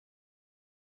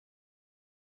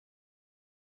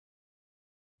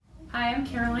Hi, I'm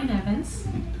Caroline Evans.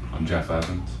 I'm Jeff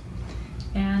Evans.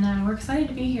 And we're excited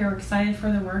to be here. We're excited for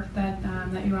the work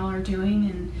that you all are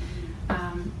doing,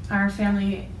 and our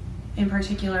family in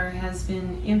particular has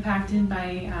been impacted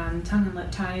by tongue and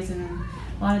lip ties in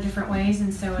a lot of different ways,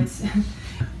 and so it's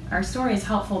our story is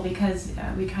helpful because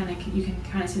you can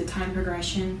kind of see the time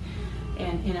progression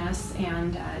in us.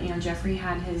 And Jeffrey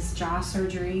had his jaw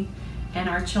surgery, and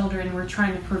our children were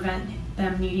trying to prevent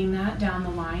them needing that down the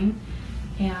line.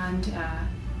 And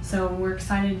so we're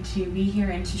excited to be here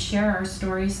and to share our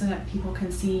story so that people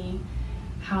can see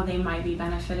how they might be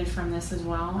benefited from this as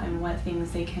well, and what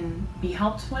things they can be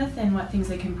helped with and what things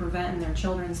they can prevent in their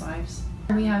children's lives.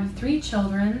 We have 3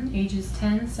 children, ages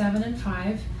 10, 7, and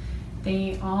 5.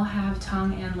 They all have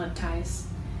tongue and lip ties,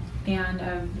 and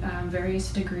of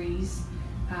various degrees,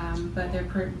 but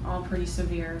they're all pretty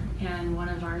severe. And one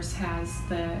of ours has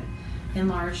the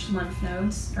enlarged lymph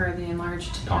nodes, or the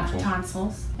enlarged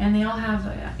tonsils, and they all have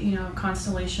a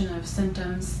constellation of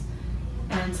symptoms,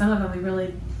 and some of them we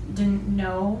really didn't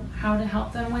know how to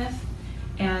help them with,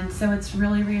 and so it's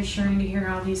really reassuring to hear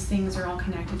how these things are all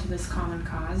connected to this common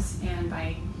cause, and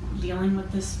by dealing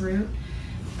with this root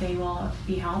they will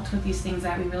be helped with these things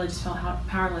that we really just felt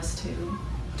powerless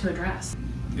to address.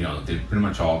 They pretty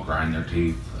much all grind their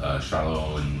teeth.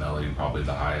 Shiloh and Melody probably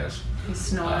the highest. They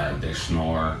snore. They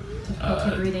snore.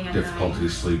 Difficulty breathing at difficulty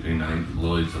night. Sleeping. I think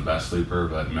Lily's the best sleeper,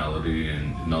 but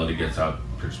Melody gets up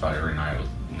just about every night with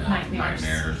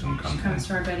nightmares and comes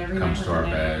to our bed every night. Comes to our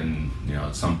bed, and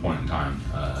at some point in time,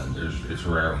 it's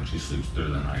rare when she sleeps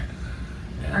through the night.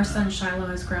 And, our son Shiloh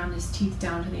has ground his teeth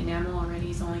down to the enamel already.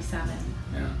 He's only 7.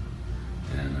 Yeah,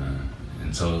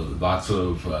 and so lots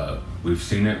of we've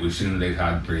seen it. We've seen that they've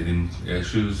had breathing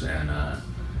issues, and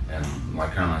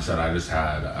like Caroline said, I've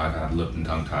had lip and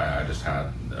tongue tie. I've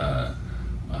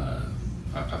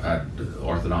had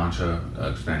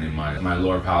orthodontia, expanding my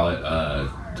lower palate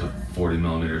to 40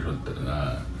 millimeters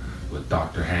with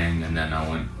Dr. Hang, and then I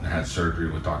went and had surgery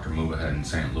with Dr. Mohaved in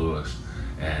St. Louis,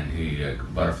 and he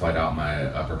butterflied out my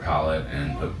upper palate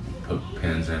and put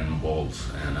pins in bolts,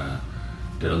 and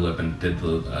did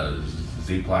the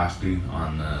Z-plasty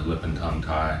on the lip and tongue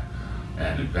tie,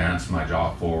 and advanced my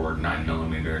jaw forward 9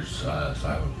 millimeters, so I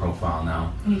have a profile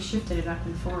now. And he shifted it up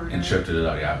and forward. And shifted it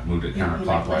up, yeah, moved it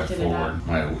counterclockwise forward.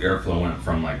 My airflow went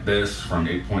from like this, from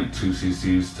 8.2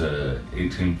 cc's to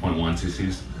 18.1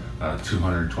 cc's,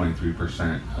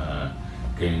 223%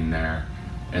 gain there.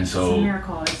 And so, it's a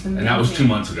miracle. It's amazing. And that was 2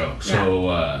 months ago. Yeah.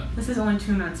 So this is only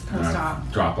 2 months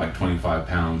post-op. Dropped like 25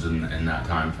 pounds in that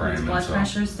time frame. His blood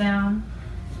pressure's down.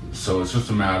 So it's just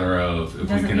a matter of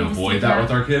if we can avoid that with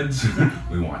our kids,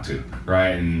 we want to,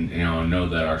 right? And know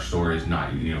that our story is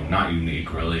not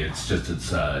unique really. It's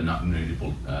not many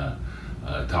people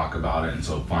talk about it, and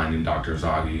so finding Dr.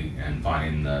 Zaghi and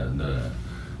finding the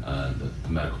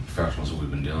medical professionals that we've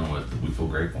been dealing with, we feel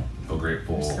grateful.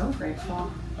 We're so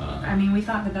grateful. We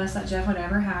thought the best that Jeff would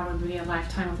ever have would be a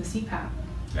lifetime with a CPAP.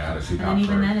 Yeah, I had a CPAP and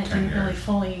even then, it for 10 didn't really years.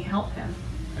 fully help him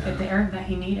get the air that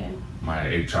he needed. My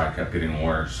HI kept getting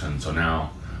worse, and so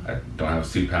now I don't have a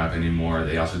CPAP anymore.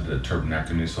 They also did a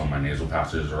turbinectomy, so my nasal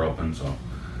passages are open, so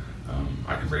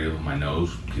I can breathe with my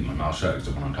nose, keep my mouth shut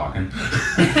except when I'm talking,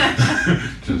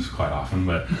 which is quite often.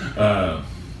 But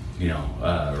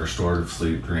restorative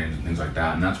sleep, dreams, and things like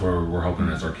that, and that's where we're hoping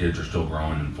as our kids are still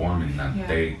growing and forming that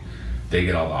they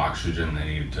get all the oxygen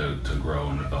they need to grow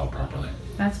and develop properly.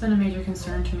 That's been a major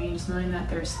concern to me, just knowing that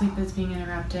their sleep is being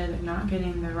interrupted, they're not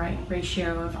getting the right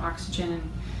ratio of oxygen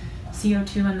and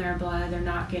CO2 in their blood, they're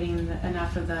not getting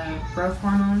enough of the growth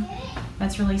hormone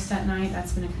that's released at night.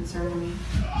 That's been a concern to me.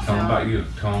 Tell them about you.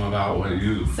 Tell them about what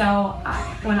you... So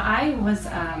when I was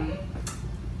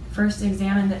first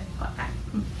examined,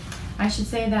 I should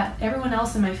say that everyone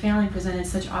else in my family presented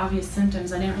such obvious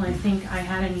symptoms. I didn't really think I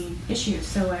had any issues,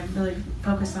 so I really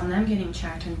focused on them getting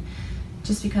checked. And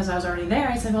just because I was already there,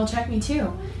 I said, well, check me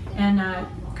too. And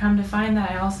come to find that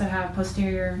I also have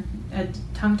posterior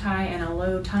tongue tie and a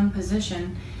low tongue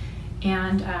position.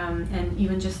 And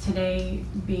even just today,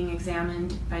 being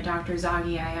examined by Dr.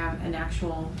 Zaghi, I have an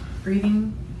actual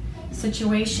breathing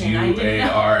situation.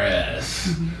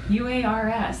 UARS.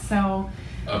 UARS. So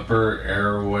upper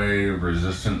airway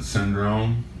resistance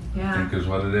syndrome, I think is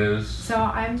what it is. So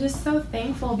I'm just so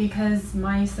thankful because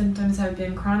my symptoms have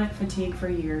been chronic fatigue for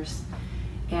years,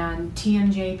 and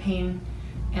TMJ pain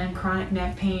and chronic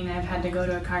neck pain. I've had to go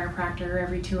to a chiropractor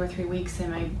every 2 or 3 weeks,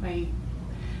 and my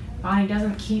body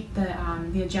doesn't keep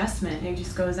the adjustment. It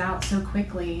just goes out so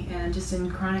quickly, and I'm just in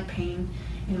chronic pain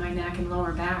in my neck and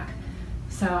lower back.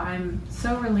 So I'm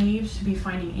so relieved to be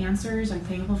finding answers. I'm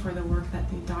thankful for the work that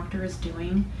the doctor is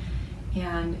doing.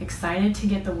 and excited to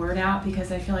get the word out,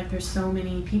 because I feel like there's so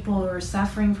many people who are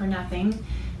suffering for nothing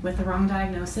with the wrong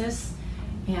diagnosis,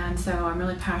 and so I'm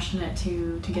really passionate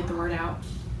to get the word out.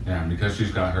 Yeah, and because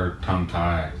she's got her tongue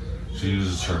tie, she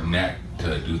uses her neck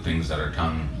to do things that her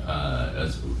tongue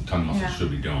muscles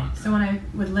should be doing. So when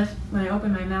I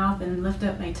open my mouth and lift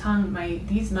up my tongue,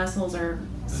 these muscles are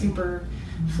super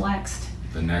flexed.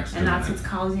 The neck's and that's what's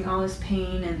causing all this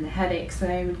pain and the headaches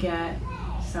that I would get.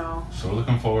 So we're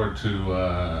looking forward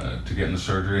to getting the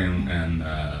surgery and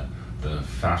the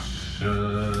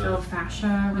fascia.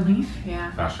 Fascia relief,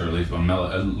 yeah. Fascia relief. But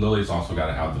Lily's also got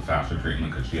to have the fascia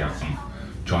treatment because she has some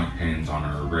joint pains on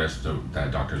her wrist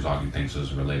that Dr. Zaghi thinks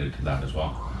is related to that as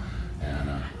well. And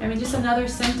I mean, just another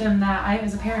symptom that I,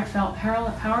 as a parent, felt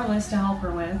powerless to help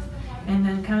her with, and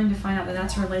then coming to find out that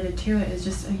that's related to it is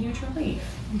just a huge relief,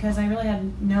 because I really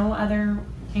had no other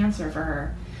answer for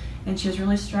her, and she was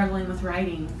really struggling with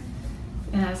writing.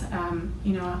 And as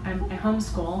you know, I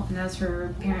homeschool, and as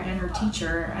her parent and her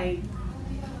teacher, I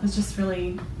was just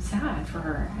really sad for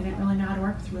her. I didn't really know how to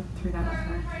work through that with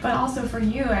her. But also for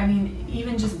you, I mean,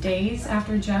 even just days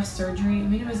after Jeff's surgery, I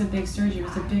mean, it was a big surgery, it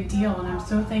was a big deal, and I'm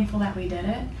so thankful that we did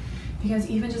it, because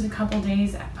even just a couple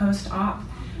days post-op,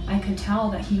 I could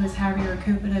tell that he was having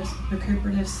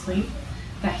recuperative sleep,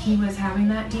 that he was having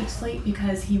that deep sleep,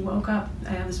 because he woke up.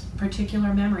 I have this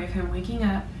particular memory of him waking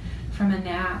up from a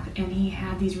nap, and he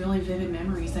had these really vivid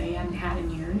memories that he hadn't had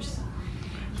in years.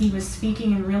 He was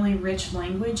speaking in really rich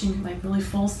language and like really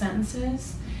full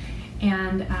sentences,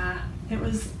 and it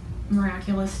was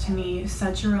miraculous to me,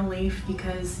 such a relief,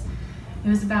 because it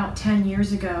was about 10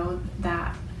 years ago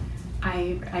that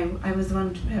I was the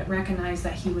one that recognized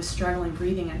that he was struggling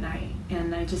breathing at night,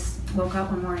 and I just woke up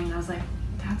one morning and I was like,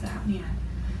 that's apnea.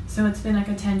 So it's been like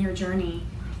a 10-year journey,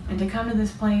 and to come to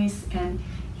this place, and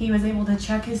he was able to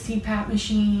check his CPAP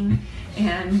machine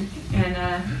and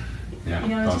you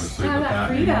know, just have that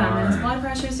freedom, and his blood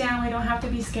pressure's down. We don't have to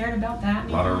be scared about that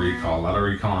anymore. A lot of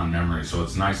recall and memory. So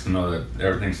it's nice to know that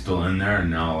everything's still in there,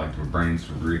 and now like the brain's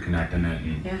reconnecting it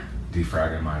and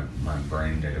defragging my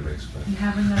brain database. But and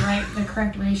having the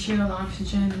correct ratio of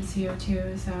oxygen and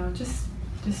CO2. So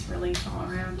just relief all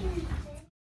around.